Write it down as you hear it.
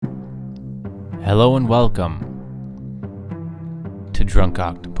Hello and welcome to Drunk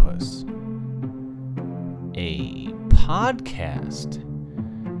Octopus, a podcast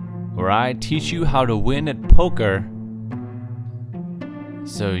where I teach you how to win at poker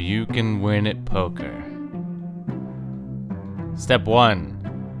so you can win at poker. Step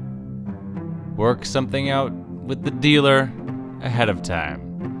 1. Work something out with the dealer ahead of time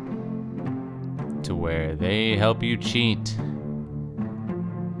to where they help you cheat.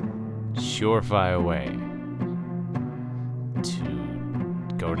 Surefire way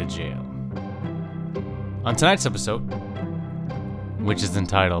to go to jail. On tonight's episode, which is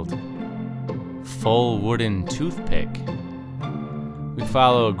entitled Full Wooden Toothpick, we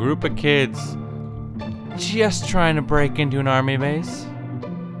follow a group of kids just trying to break into an army base.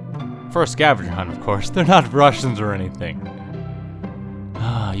 For a scavenger hunt, of course. They're not Russians or anything.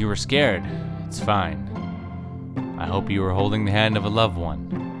 You were scared. It's fine. I hope you were holding the hand of a loved one.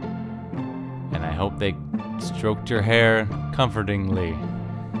 And I hope they stroked your hair comfortingly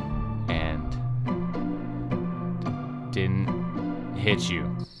and didn't hit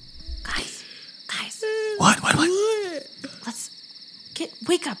you. Guys. What?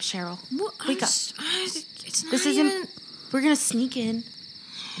 Wake up, Cheryl. Wake up. It's not This isn't. We're gonna sneak in.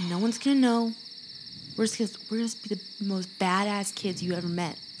 And no one's gonna know. We're gonna be the most badass kids you ever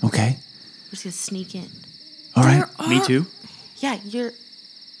met. Okay. We're just gonna sneak in. All right. Me too. Yeah, you're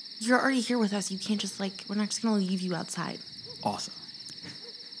already here with us. You can't just we're not just gonna leave you outside. Awesome.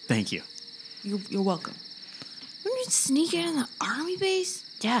 Thank you. You're welcome. We're just sneaking in the army base?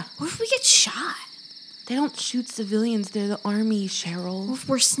 Yeah. What if we get shot? They don't shoot civilians. They're the army, What Cheryl. if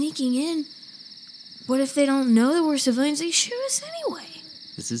we're sneaking in? What if they don't know that we're civilians? They shoot us anyway.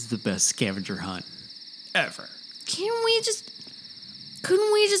 This is the best scavenger hunt ever. Couldn't we just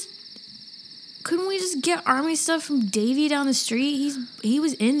get army stuff from Davey down the street? He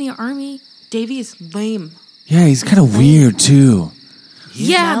was in the army. Davey is lame. Yeah, he's kind of weird too.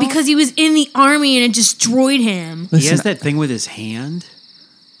 Yeah, No. because he was in the army and it destroyed him. He Listen, has that thing with his hand.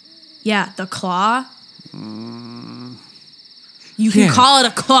 Yeah, the claw. You can call it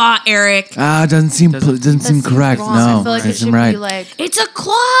a claw, Eric. doesn't seem That correct. seems wrong. No, I feel like it doesn't should right. be like. It's a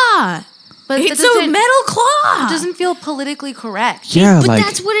claw. But It's a metal claw. It doesn't feel politically correct. Yeah, But like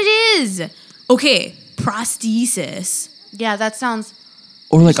that's what it is. Okay, prosthesis. Yeah, that sounds.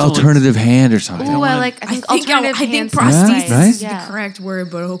 or like Still, alternative hand or something. Ooh, I I think think alternative prosthesis hands right? is Yeah. the correct word,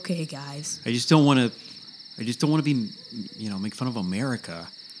 but okay, guys. I just don't want to be, make fun of America.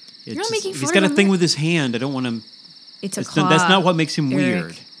 It's not making if fun he's got of a thing with his hand, I don't want to. It's a claw. That's not what makes him Eric.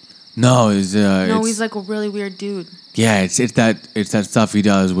 weird. No, it's No, he's like a really weird dude. yeah, it's that stuff he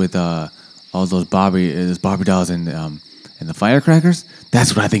does with all those Barbie dolls and the firecrackers.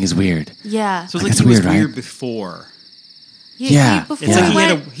 That's what I think is weird. Yeah. So it's Like, like that's he was weird, right? weird before. Yeah. Before It's like he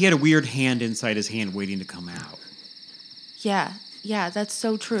went, he had a weird hand inside his hand waiting to come out. yeah, that's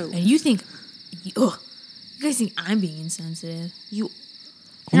so true. And you think, you guys think I'm being insensitive? You're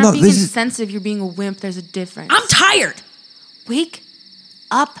Well, not no, being this is- insensitive. You're being a wimp. There's a difference. I'm tired. Wake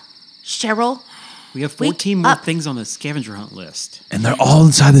up, Cheryl. We have Wake 14 more up. things on the scavenger hunt list. And they're all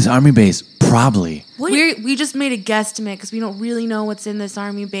inside this army base, probably. What? We just made a guesstimate because we don't really know what's in this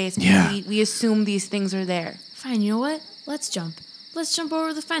army base. Yeah. We assume these things are there. Fine, you know what? Let's jump. Let's jump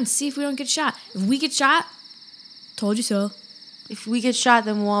over the fence, see if we don't get shot. If we get shot, told you so. If we get shot,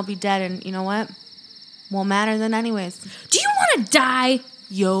 then we'll all be dead. And you know what? Won't matter then anyways. Do you want to die?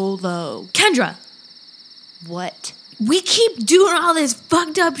 YOLO. Kendra, What? we keep doing all this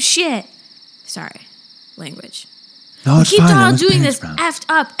fucked up shit. Sorry, language. No, We it's keep fine. all It was doing Pants this Brown. effed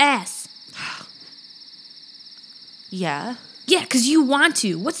up ass. Yeah. Yeah, because you want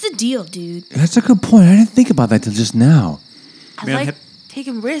to. What's the deal, dude? That's a good point. I didn't think about that till just now. I Man, like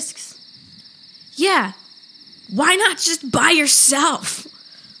taking risks. Yeah. Why not just by yourself?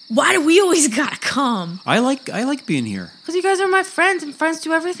 Why do we always gotta come? I like being here. Because you guys are my friends, and friends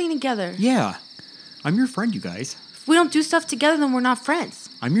do everything together. Yeah, I'm your friend, you guys. If we don't do stuff together, then we're not friends.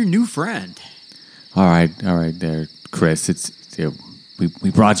 I'm your new friend. All right, there, Chris.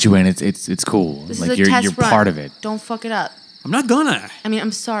 We brought you in. It's cool. This like is a you're test run. part of it. Don't fuck it up. I'm not gonna. I mean,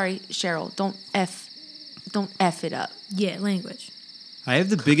 I'm sorry, Cheryl. Don't F it up. Yeah, language. I have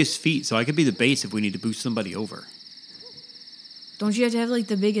the biggest feet, so I could be the base if we need to boost somebody over. Don't you have to have like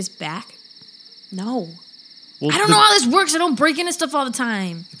the biggest back? No. Well, I don't know how this works. I don't break into stuff all the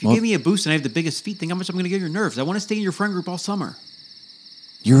time. If you give me a boost and I have the biggest feet, think how much I'm going to get your nerves. I want to stay in your friend group all summer.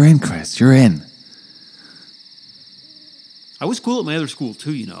 You're in, Chris. You're in. I was cool at my other school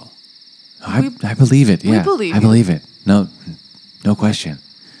too, you know. I believe it. Yeah, believe I you. believe it. No question.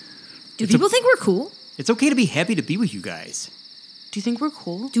 Do people think we're cool? It's okay to be happy to be with you guys. Do you think we're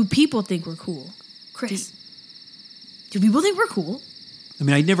cool? Do people think we're cool? Chris, do people think we're cool? I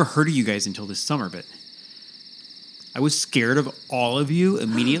mean, I'd never heard of you guys until this summer, but I was scared of all of you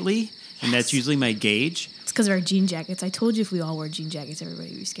immediately, and that's usually my gauge. It's because of our jean jackets. I told you if we all wore jean jackets, everybody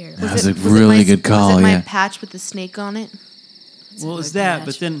would be scared of us. That was a really good call, Was it my yeah. patch with the snake on it? Well, it's good that, match.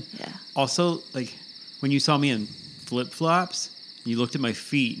 but then Yeah. also, like, when you saw me in flip-flops, you looked at my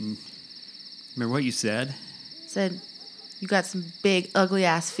feet, and remember what you said? Said, you got some big,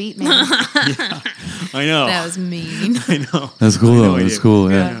 ugly-ass feet, man. I know. That was mean. I know. That's cool, I know though. I That's did.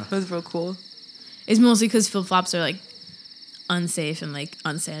 cool, yeah. That was real cool. It's mostly because flip-flops are, like, unsafe and, like,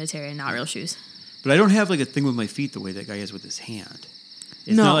 unsanitary and not real shoes. But I don't have, like, a thing with my feet the way that guy has with his hand.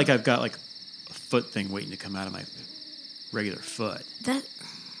 It's No. not like I've got, like, a foot thing waiting to come out of my regular foot. That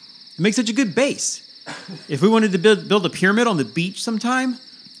It makes such a good base. If we wanted to build a pyramid on the beach sometime,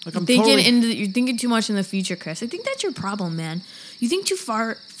 like I'm totally... you're thinking too much in the future, Chris. I think that's your problem, man. You think too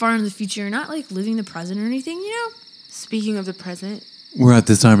far into the future. You're not like living the present or anything, you know? Speaking of the present, We're at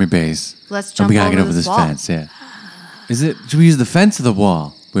this army base. let's And jump we gotta over get over this this wall. fence, yeah. Should we use the fence or the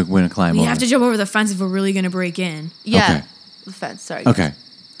wall? We're going to climb We over. have to jump over the fence if we're really gonna break in. Yeah. Okay. The fence, sorry. Okay.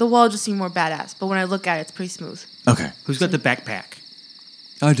 The wall just seemed more badass, but when I look at it, it's pretty smooth. Okay. Who's got the backpack?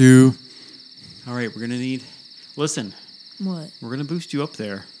 I do. All right, we're going to need... Listen, What? we're going to boost you up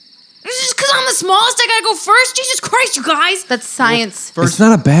there. It's just because I'm the smallest. I gotta go first. Jesus Christ, you guys! That's science. First, It's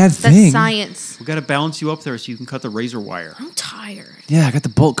not a bad That's thing. science. we got to balance you up there so you can cut the razor wire. I'm tired. Yeah, I got the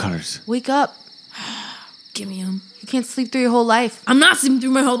bolt cutters. Wake up. Give me them. You can't sleep through your whole life. I'm not sleeping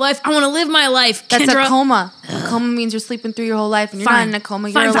through my whole life. I want to live my life. That's Kendra. a coma. A coma means you're sleeping through your whole life, and you're not in a coma.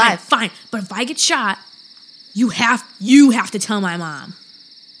 You're fine, alive. Fine. But if I get shot, you have to tell my mom.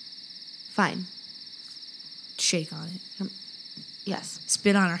 Fine. Shake on it. Yes.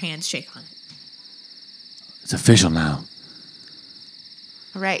 Spit on her hands. Shake on it. It's official now.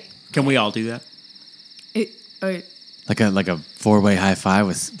 All right. Can we all do that? Like a 4-way high five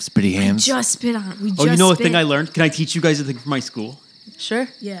with spitty hands. Just spit on it. We Oh, just you know a spit. thing I learned? Can I teach you guys a thing from my school? Sure.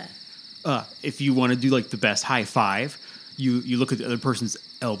 Yeah. If you want to do like the best high five, you look at the other person's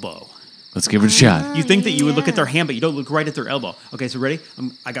elbow. Let's give it a shot. You think that you would look yeah. at their hand, but you don't look right at their elbow. Okay, so ready?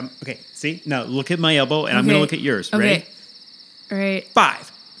 Okay, see? Now look at my elbow, and I'm going to look at yours. Ready? Okay. All right. 5,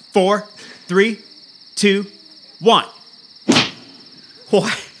 4, 3, 2, 1.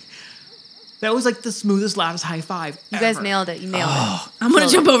 What? That was like the smoothest, loudest high five. You guys ever. nailed it. You nailed it. I'm gonna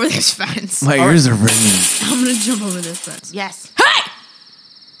jump over this fence. My ears are ringing. I'm gonna jump over this fence. Yes. Hey!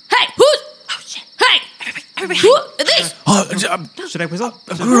 Hey! Who's? Oh shit! Hey! Everybody! Who are these? Oh, Should I whistle?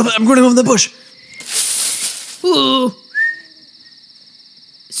 I'm going over the bush. Ooh!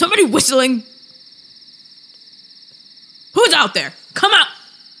 Somebody whistling. Who's out there? Come out!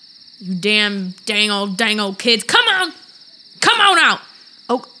 You damn dang old kids! Come on! Come on out!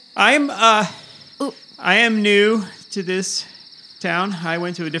 Oh, I am new to this town. I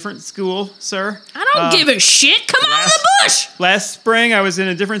went to a different school, sir. I don't give a shit. Come out of the bush! Last spring, I was in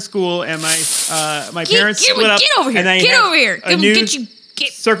a different school, and my parents split up. Get over here! And I Get have over here! A new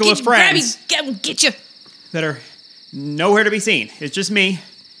Get circle get of you, grab friends you, get you. that are nowhere to be seen. It's just me.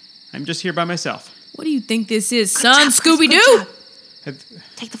 I'm just here by myself. What do you think this is, son? job, Chris, Scooby good Doo? job.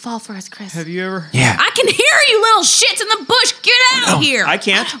 Take the fall for us, Chris. Have you ever? Yeah. I can hear you, little shits in the bush. Get out of here! I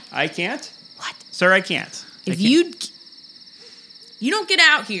can't. What? Sir, I can't. If you don't get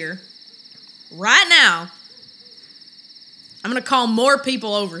out here right now, I'm gonna call more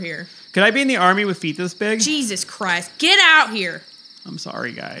people over here. Could I be in the army with feet this big? Jesus Christ, get out here! I'm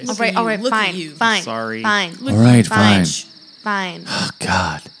sorry, guys. All right, you. all right, Look at fine, you. fine, Sorry. fine, All right, fine, fine. fine. Oh,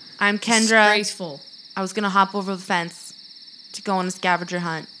 God. I'm Kendra. Disgraceful. I was gonna hop over the fence to go on a scavenger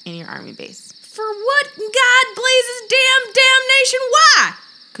hunt in your army base For what in God blazes damnation? Why?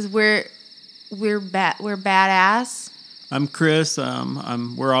 because we're badass. I'm Chris.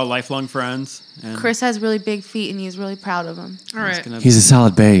 We're all lifelong friends. And Chris has really big feet and he's really proud of them. All right, He's a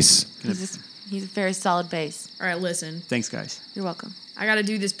solid base. He's a very solid base. all right. Listen, Thanks, guys. You're welcome. I got to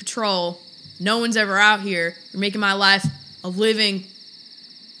do this patrol. No one's ever out here. You're making my life a living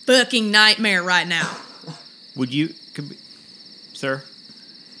fucking nightmare right now. Would you, sir?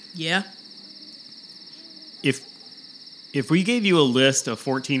 Yeah. If we gave you a list of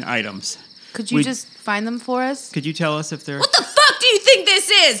 14 items, Could you just find them for us? could you tell us if they're? What the fuck do you think this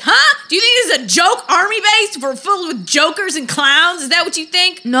is, huh? Do you think this is a joke army base for filled with jokers and clowns? Is that what you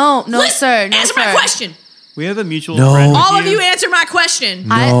think? No, Listen, sir. No, answer sir. my question. We have a mutual No. friend. with All of you answer my question.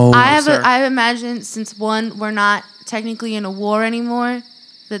 No, sir. I imagine since we're not technically in a war anymore,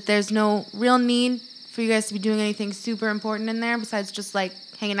 that there's no real need for you guys to be doing anything super important in there besides just like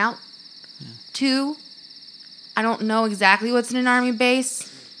hanging out. 2, I don't know exactly what's in an army base,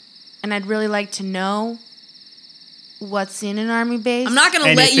 and I'd really like to know what's in an army base. I'm not going to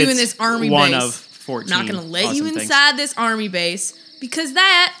And let if you in it's this army one base. of 14 I'm not going to let you awesome things. inside this army base because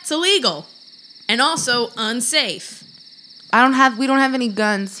that's illegal and also unsafe. We don't have any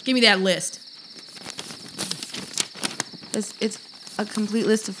guns. Give me that list. It's a complete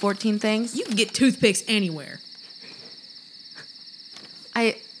list of 14 things. You can get toothpicks anywhere.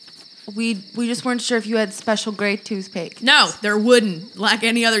 We just weren't sure if you had special grade toothpick. No, they're wooden, like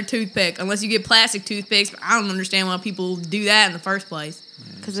any other toothpick, unless you get plastic toothpicks. But I don't understand why people do that in the first place.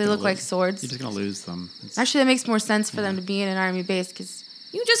 Because they look like swords. You're just going to lose them. Actually, that makes more sense for them to be in an army base because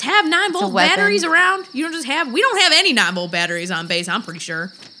You just have 9-volt weapon. batteries around. We don't have any 9-volt batteries on base, I'm pretty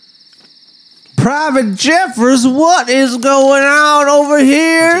sure. Private Jeffers, what is going on over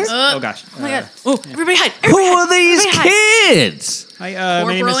here? Oh, gosh. oh my god! Everybody hide! Who are these kids? Hi,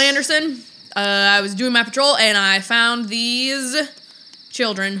 my name Corporal is... Anderson, I was doing my patrol and I found these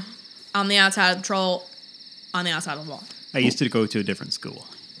children on the outside of the patrol, on the outside of the wall. I used to go to a different school.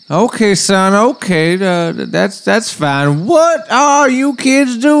 Okay, son. Okay, that's fine. What are you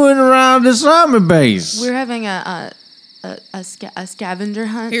kids doing around this army base? We're having a scavenger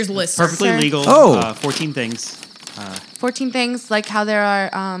hunt. Here's the list. Perfectly Sir. legal. Oh. 14 things. 14 things, like how there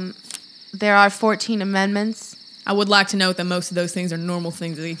are 14 amendments. I would like to note that most of those things are normal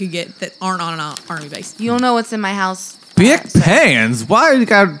things that you could get that aren't on an army base. You don't know what's in my house. Big pans? Why you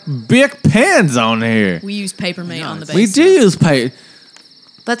got big pans on here? We use paper mate on the base. We do use paper.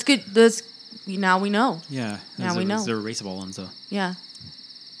 That's good. Now we know. Yeah. Now we know. They're erasable ones, though. Yeah.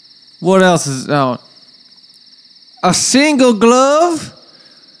 What else is on? A single glove?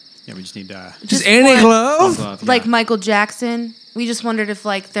 Yeah, we just need... Just any one. glove? glove, Like yeah. Michael Jackson. We just wondered if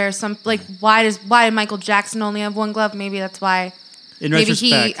there's some why did Michael Jackson only have one glove? Maybe that's why. In Maybe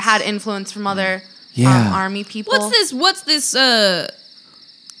he retrospect, had influence from other Yeah. army people. What's this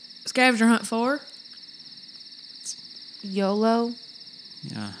scavenger hunt for? YOLO.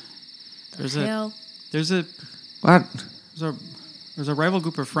 Yeah. Hell. There's a What? there's a rival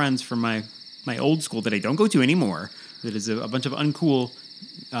group of friends from my old school that I don't go to anymore. That is a bunch of uncool,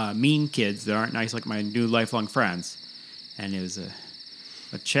 mean kids that aren't nice like my new lifelong friends. And it was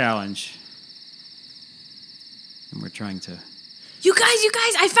a challenge. And we're trying to... You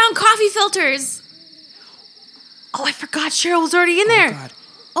guys, I found coffee filters. Oh, I forgot Cheryl was already in there. God.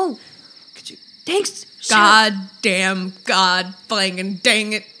 Oh, Could you... thanks. God dang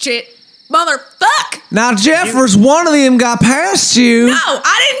it, shit. Motherfuck! Now, Jeffers, one of them got past you. No,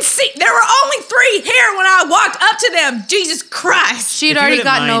 I didn't see. There were only 3 here when I walked up to them. Jesus Christ. She had If you already wouldn't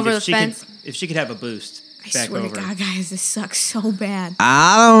gotten mind over if the she could- fence. if she could have a boost I back swear over. to God, guys, this sucks so bad.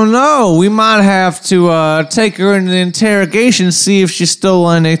 I don't know. We might have to take her into the interrogation, see if she stole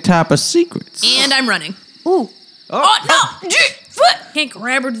any type of secrets. And I'm running. Ooh, Oh, no! Foot! I can't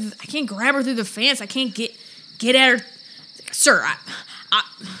grab her through the fence. I can't get at her. Sir,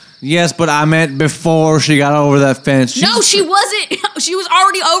 Yes, but I meant before she got over that fence. no, she wasn't. She was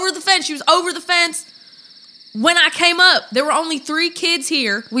already over the fence. She was over the fence when I came up. There were only 3 kids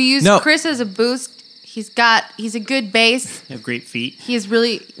here. we used No. Chris as a boost. He's a good base. They have great feet.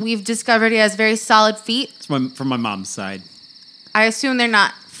 We've discovered he has very solid feet. It's from my mom's side. I assume they're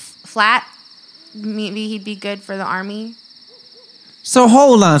not flat. Maybe he'd be good for the army. So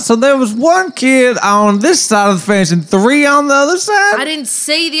hold on. So there was one kid on this side of the fence and 3 on the other side? I didn't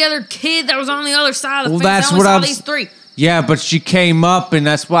see the other kid that was on the other side of the Well, fence. that's I only what saw I'm- these 3. Yeah, but she came up, and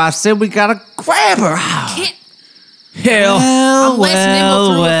that's why I said we gotta grab her. Can't. Hell. I'm less nimble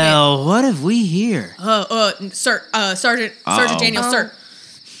through the fence. What have we here? Sir, Sergeant Daniel, sir.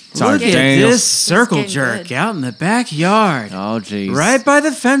 Sergeant Look at Daniels. this circle getting jerk good. out in the backyard. Oh, jeez. Right by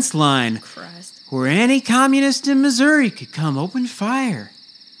the fence line, Christ. where any communist in Missouri could come open fire.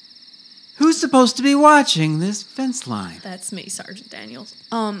 Who's supposed to be watching this fence line? That's me, Sergeant Daniels.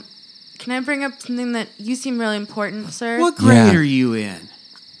 Can I bring up something that you seem really important, sir? What grade Yeah. are you in?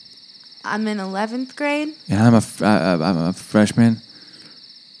 I'm in 11th grade. Yeah, I'm a freshman.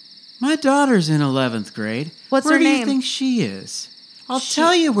 My daughter's in 11th grade. What's where her do name? you think she is? I'll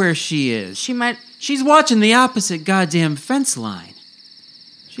tell you where she is. She might. She's watching the opposite goddamn fence line.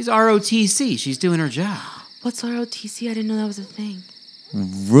 She's ROTC. She's doing her job. What's ROTC? I didn't know that was a thing.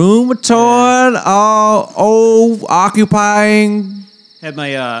 Rheumatoid, occupying At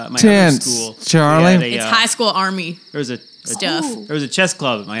my other tents, school, Charlie. we had a, It's high school army There was a stuff. Ooh. There was a chess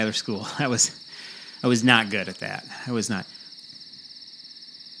club at my other school. I was not good at that. I was not.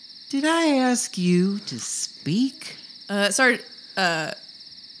 Did I ask you to speak? Chris Sergeant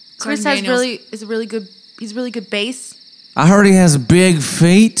has Daniels. he's really good base. I heard he has big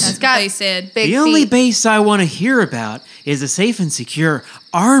feet. That's got what they said. big The only feet. base I want to hear about is a safe and secure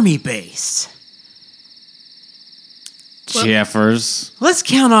army base. Jeffers. Let's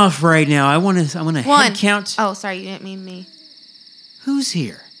count off right now. I want to One. head count. Oh, sorry, you didn't mean me. Who's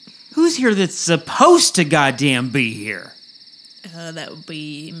here? Who's here that's supposed to goddamn be here? That would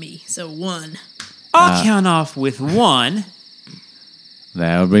be me. So 1. I'll count off with 1,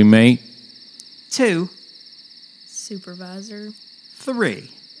 That would be me. 2, Supervisor. 3.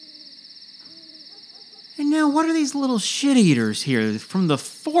 And now, what are these little shit eaters here from the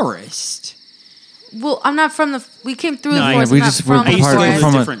forest? Well, I'm not from the. We came through No, the I- forest. we I'm just- not we're from I the used to go Part- to forest. a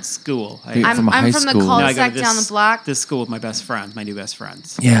from a- different school. From I'm a high from the school. Now I cul-de-sac go to down the block. This school with my best friends, my new best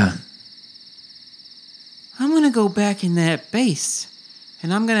friends. Yeah. I'm gonna go back in that base,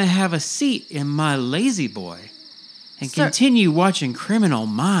 and I'm gonna have a seat in my lazy boy, and Sir- continue watching Criminal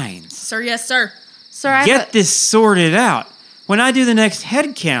Minds. Sir, yes, sir. Sir, I Get this sorted out. When I do the next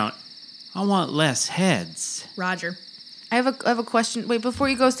head count, I want less heads. Roger. I have a question. Wait, before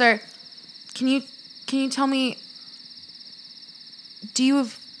you go, sir, can you tell me? Do you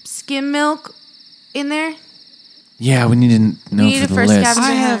have skim milk in there? Yeah, we need to know We need for a the first list.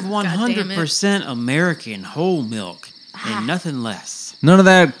 scavenger I hunt. have damn 100% American whole milk and nothing less. None of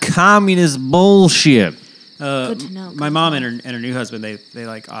that communist bullshit. Good to know. My mom and her new husband, they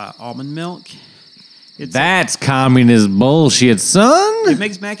like almond milk. It's That's communist bullshit, son. it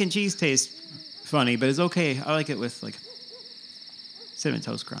makes mac and cheese taste funny, but it's okay. I like it with like cinnamon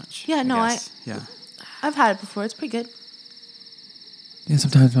toast crunch. Yeah, no, guess. Yeah. I've had it before. It's pretty good. Yeah,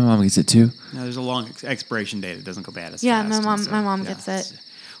 sometimes my mom gets it too. No, there's a long expiration date. It doesn't go bad as Yeah, fast. my and mom- so, my mom yeah, gets it.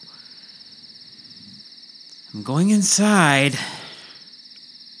 I'm going inside.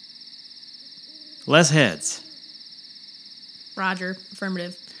 Less heads. Roger.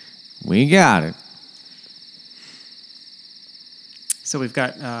 Affirmative. We got it. So we've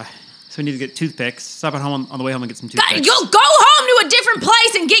got. So we need to get toothpicks. Stop at home on the way home and get some God, toothpicks. you'll go home to a different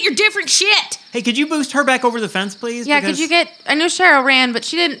place and get your different shit. Hey, could you boost her back over the fence, please? Yeah, Because could you get? I know Cheryl ran, but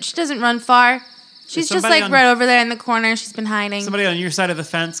she didn't. She doesn't run far. She's just somebody like on- right over there in the corner. She's been hiding. somebody on your side of the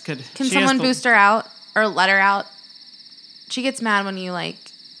fence could? Can she someone has to- boost her out or let her out? She gets mad when you like.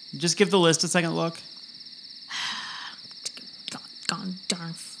 Just give the list a second look. Gone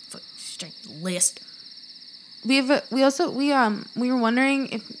darn straight list. We were wondering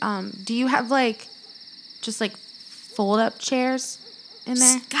if do you have like just like fold up chairs in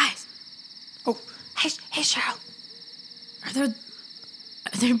there? Psst, guys, Hey Cheryl. are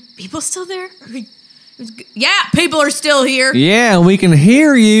there people still there? Yeah, people are still here. Yeah, we can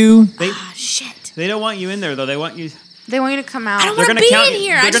hear you. Ah, shit. They don't want you in there though. They want you. They want you to come out. I don't They're want to gonna be count- in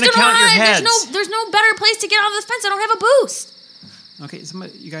here. they're I just gonna don't know count your how. heads. There's no better place to get off the fence. I don't have a boost. Okay,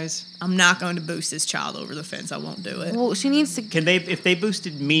 somebody, you guys. I'm not going to boost this child over the fence. I won't do it. Well, she needs to. Can they? If they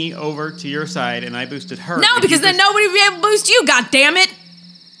boosted me over to your side and I boosted her? No, would because you then boost- nobody will be able to boost you. God damn it!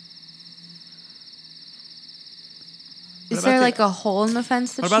 Is about there the- like a hole in the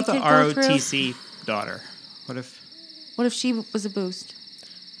fence that What she about the could go through? ROTC daughter? What if? What if she was a boost?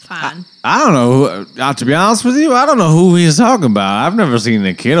 Fine. I don't know. To be honest with you, I don't know who he's talking about. I've never seen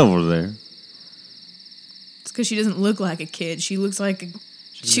a kid over there. It's because she doesn't look like a kid. She looks like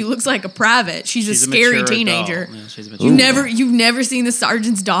a private. She's a She's scary mature teenager. adult. Yeah, she's a mature You've never seen the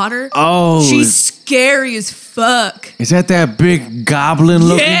sergeant's daughter? Oh, She's scary as fuck. is that big goblin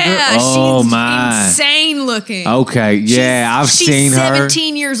looking girl? Yeah, Oh she's my. insane looking. Okay, yeah, I've she's seen her.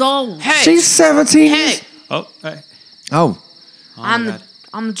 17 years old. She's 17. Hey, Oh, hey. Oh, Oh I'm my the God.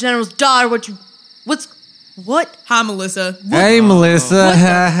 I'm the general's daughter. What Hi, Melissa. hey, Melissa.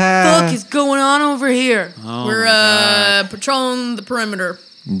 fuck is going on over here? Oh We're my God. patrolling the perimeter.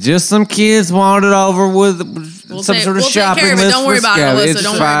 Just some kids wandered over with We'll some take- sort of we'll take shopping care of it. list Don't worry for about it, Scout. Melissa. It's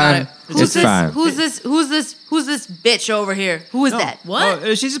Don't worry fine. about it. It's fine. Who's this bitch over here? Who is that? What?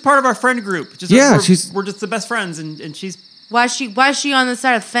 Oh, she's a part of our friend group. Just Yeah, we're just the best friends, and she's Why is she on the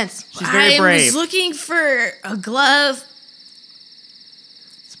side of the fence? she's very I brave. was looking for a glove.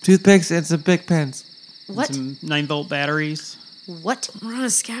 Some toothpicks and some big pens. What? Some 9-volt batteries. What? We're on a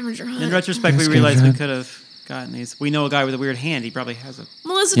scavenger hunt. In retrospect, we That's realized we good. could have gotten these. We know a guy with a weird hand. He probably has a.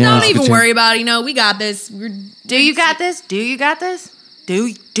 Melissa, Yeah, don't that's even good too. worry about it. You know, we got this. Do you got this? Do you got this? Do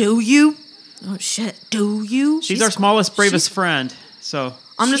you? Oh, shit. Do you? She's our smallest, bravest friend. So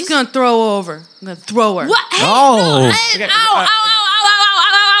I'm just she's- gonna throw her over. I'm gonna throw her. What? Hey, Oh. no, hey, Okay, ow, ow, ow, ow, ow,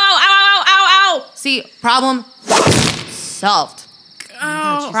 ow, ow, ow, ow, ow, See, problem solved.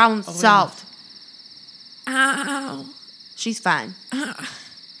 ow, ow, Problem solved. ow. She's fine.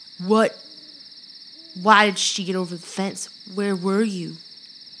 What? Why did she get over the fence? Where were you?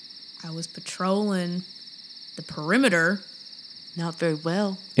 I was patrolling the the perimeter. Not very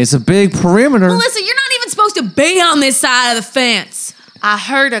well. It's a big perimeter. Melissa, you're not even supposed to be on this side of the fence. I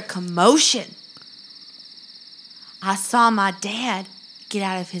heard a commotion. I saw my dad get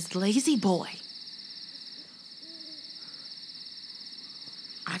out of his lazy boy.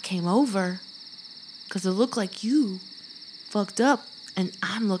 I came over because it looked like you fucked up and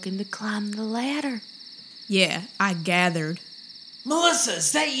I'm looking to climb the ladder. Yeah, I gathered. Melissa,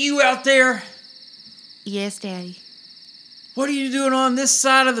 is that you out there? Yes, Daddy. What are you doing on this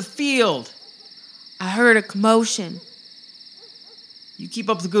side of the field? I heard a commotion. You keep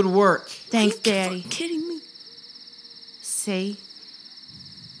up the good work. Thanks, Daddy. Are you kidding me? See?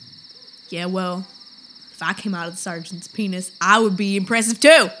 Yeah, well, if I came out of the sergeant's penis, I would be impressive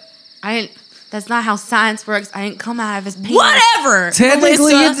too. I didn't. That's not how science works. I didn't come out of his penis. Whatever.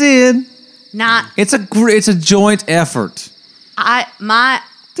 Technically, Melissa. it did. Not. It's a joint effort. Did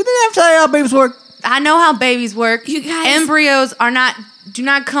they ever tell you how babies work? I know how babies work. You guys- Embryos do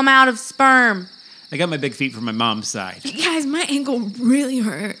not come out of sperm. I got my big feet from my mom's side. You guys, my ankle really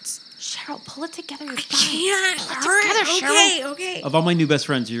hurts. Cheryl, pull it together. You're I fine. can't. Pull it All right, together, okay, Cheryl. okay. Of all my new best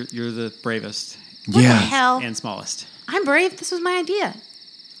friends, you're the bravest What the hell? and smallest. I'm brave. This was my idea.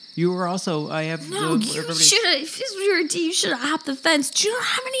 You were also. I have. No, the, you everybody- should have. If this was your idea, you should have hopped the fence. Do you know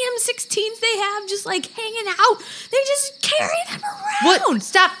how many M16s they have just like hanging out? They just carry them around. What?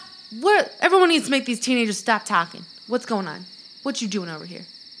 Stop. What? Everyone needs to make these teenagers stop talking. What's going on? What you doing over here?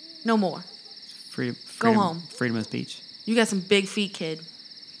 No more. Freedom, home. Freedom of speech. You got some big feet, kid.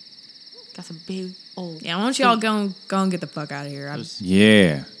 Got some big old. Yeah, why don't y'all go and get the fuck out of here?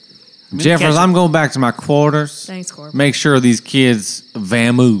 Yeah. Jeffers, I'm going back to my quarters. Thanks, Corp. Make sure these kids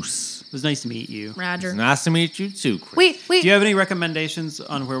vamoose. It was nice to meet you. Roger. Nice to meet you too, Chris. Wait. Do you have any recommendations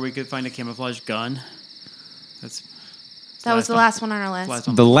on where we could find a camouflage gun? That's That was the last one on our list. last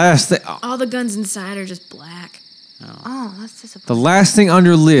one. The last thing, All the guns inside are just black. Oh, that's the disappointing. last thing on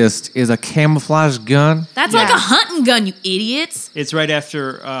your list is a camouflage gun. That's Yeah. like a hunting gun, you idiots. It's right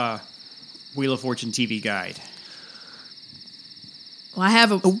after Wheel of Fortune TV guide. Well, I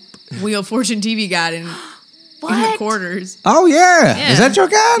have a Wheel of Fortune TV guide in the What? quarters. Oh yeah. Yeah. Is that your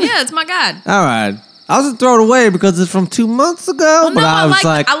gun? Yeah, it's my guide. All right. I was gonna throw it away because it's from 2 months ago. Well, but no, I was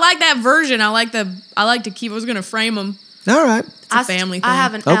like, I like that version. I like to keep. I was gonna frame them. all right. It's a family thing. I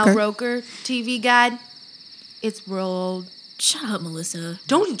have an Okay. Al Roker TV guide. It's real old. Shut up, Melissa.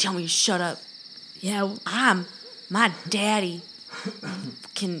 Don't you tell me to shut up. Yeah, My daddy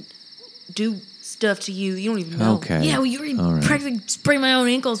can do stuff to you. You don't even know. Okay. yeah. Well, you already All right. practically sprained my own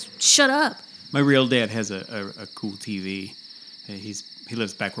ankles. Shut up. My real dad has a cool TV. He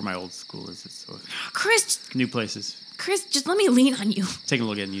lives back where my old school is. So Chris, new places. just let me lean on you. Taking a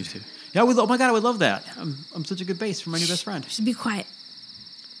look at used to. Yeah, oh my god, I would love that. I'm such a good base for my new best friend. Just be quiet.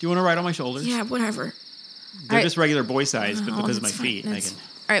 Do you want to ride on my shoulders? Yeah, whatever. They're Alright. just regular boy size, but No, because of my that's fine. feet, I That's- can.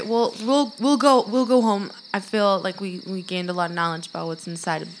 All right. Well, we'll go home. I feel like we gained a lot of knowledge about what's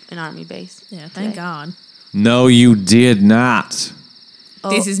inside of an army base. Yeah, thank today. God. No, you did not.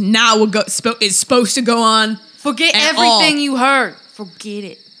 This is not what is supposed to go on. Forget At everything all. you heard. Forget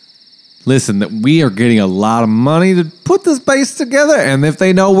it. Listen, that we are getting a lot of money to put this base together, and if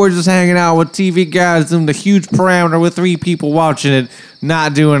they know we're just hanging out with TV guys in the huge parameter with 3 people watching it,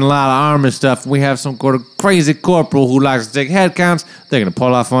 not doing a lot of army stuff, we have some sort of crazy corporal who likes to take head counts, they're going to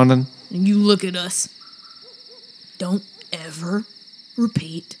pull off funding. And you look at us. Don't ever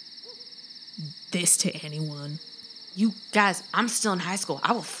repeat this to anyone. You guys, I'm still in high school.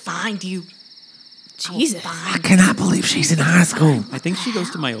 I will find you. Jesus. I cannot believe she's in high school. I think she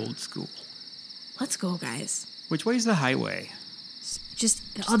goes to my old school. Let's go, guys. Which way is the highway?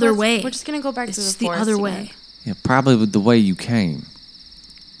 Just the other way. We're just gonna go back It's to the just the forest other again. way. Yeah, probably with the way you came.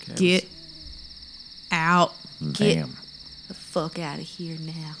 Okay, Get out. Get Damn. the fuck out of here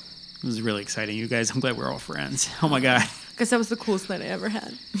now. This is really exciting, you guys. I'm glad we're all friends. Oh my god. Guess that was the coolest night I ever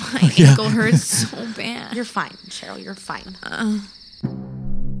had. My ankle hurts so bad. You're fine, Cheryl. You're fine.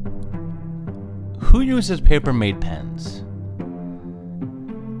 Who uses paper made pens?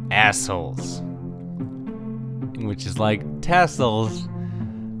 Assholes. Which is like tassels,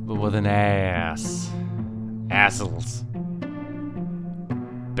 but with an ass. Assholes.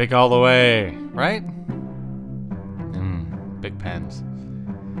 Big all the way, right? Big pens.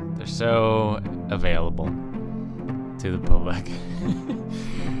 They're so available to the public.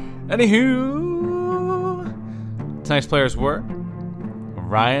 Anywho, tonight's players were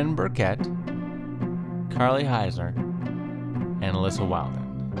Ryan Burkett, Carly Heiser, and Alyssa Wilden.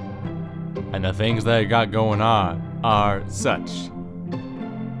 And the things they got going on are such.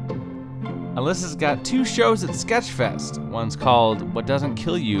 Alyssa's got 2 shows at Sketchfest. One's called What Doesn't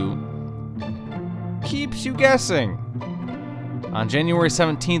Kill You keeps you guessing. On January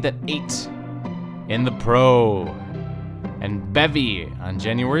 17th at 8 in the Pro. And Bevy on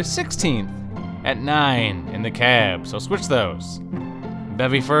January 16th at 9 in the Cab. So switch those.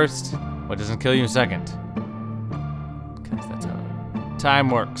 Bevy first, what doesn't kill you second. Because that's how time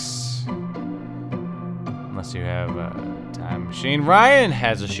works. Unless you have a time machine. Ryan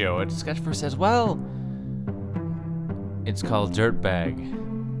has a show at Sketchverse as well. It's called Dirtbag.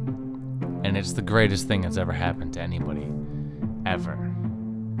 And it's the greatest thing that's ever happened to anybody. Ever.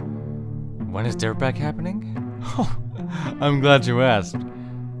 When is Dirtbag happening? Oh, I'm glad you asked.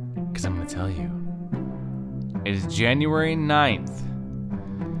 Because I'm going to tell you. It is January 9th.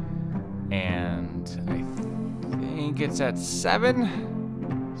 And I think it's at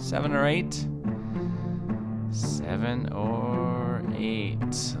 7? 7 or 8? 7 or 8.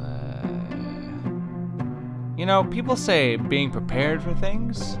 You know, people say being prepared for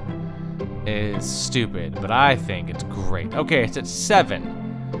things is stupid, but I think it's great. Okay, it's at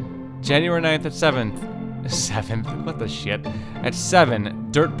 7. January 9th at 7th. 7th? What the shit? At 7,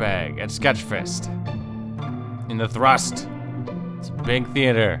 Dirtbag at Sketchfest. In the Thrust. It's a big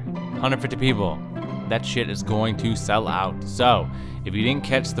theater. 150 people. That shit is going to sell out. So, if you didn't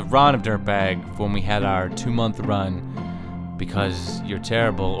catch the run of Dirtbag when we had our 2-month run because you're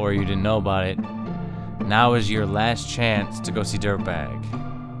terrible or you didn't know about it, now is your last chance to go see Dirtbag.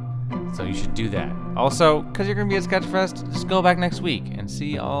 So you should do that. Also, because you're going to be at Sketchfest, just go back next week and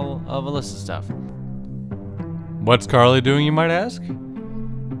see all of Alyssa's stuff. What's Carly doing, you might ask?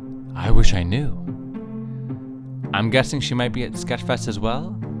 I wish I knew. I'm guessing she might be at Sketchfest as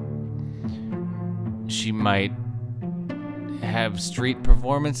well. She might have street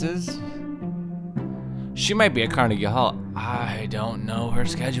performances. She might be at Carnegie Hall. I don't know her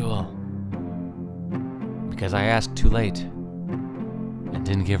schedule. Because I asked too late and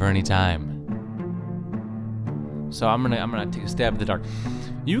didn't give her any time. So I'm gonna take a stab in the dark.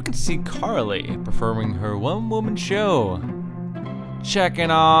 You can see Carly performing her one-woman show, checking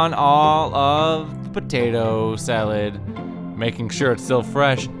on all of the potato salad, making sure it's still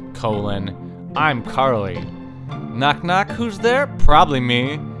fresh, I'm Carly. Knock knock, who's there? Probably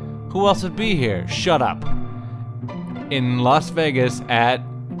me. Who else would be here? Shut up. In Las Vegas at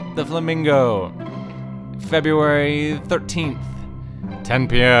the Flamingo, February 13th, 10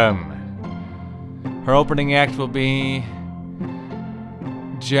 p.m. Her opening act will be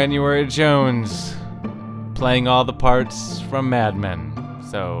January Jones, playing all the parts from Mad Men.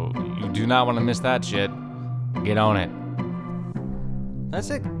 So you do not want to miss that shit. Get on it.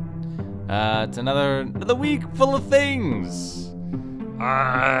 That's it. It's another week full of things.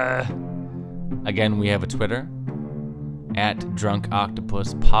 Again, we have a Twitter at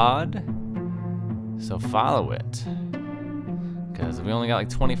DrunkOctopusPod. So follow it. Because we only got like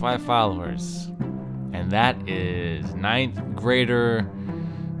 25 followers. And that is 9th grader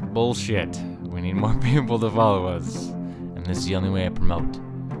bullshit. We need more people to follow us. And this is the only way I promote.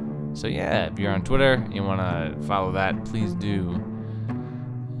 So yeah, if you're on Twitter and you want to follow that, please do.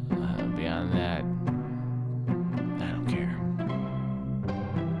 Beyond that, I don't care.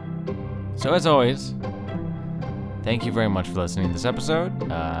 So as always, thank you very much for listening to this episode.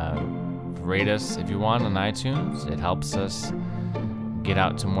 Rate us if you want on iTunes. It helps us get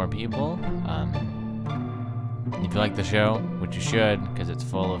out to more people. If you like the show, which you should, because it's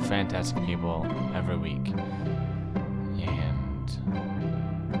full of fantastic people every week. And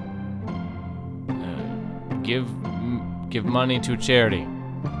give money to charity.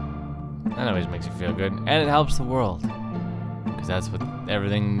 That always makes you feel good. And it helps the world. Because that's what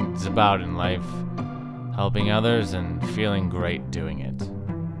everything's about in life. Helping others and feeling great doing it.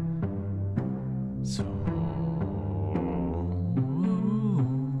 So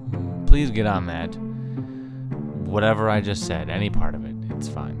please get on that. Whatever I just said, any part of it, it's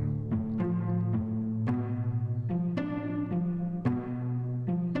fine.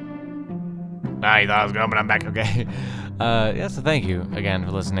 You thought I was going, but I'm back. Okay. So thank you again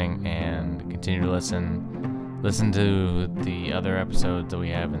for listening, and continue to listen. Listen to the other episodes that we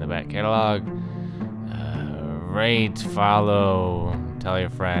have in the back catalog. Rate, follow, tell your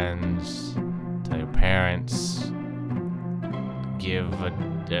friends, tell your parents. Give a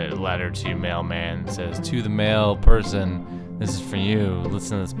letter to your mailman that says, to the mail person, this is for you.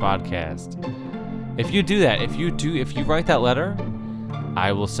 Listen to this podcast. If you do that, if you write that letter,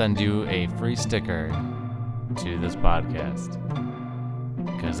 I will send you a free sticker to this podcast.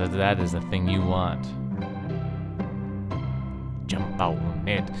 Because that is the thing you want. Jump on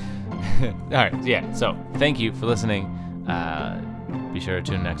it. Alright, yeah, so thank you for listening. Be sure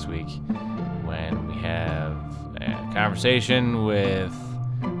to tune next week when we have a conversation with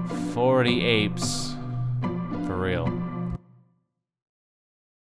 40 apes For real.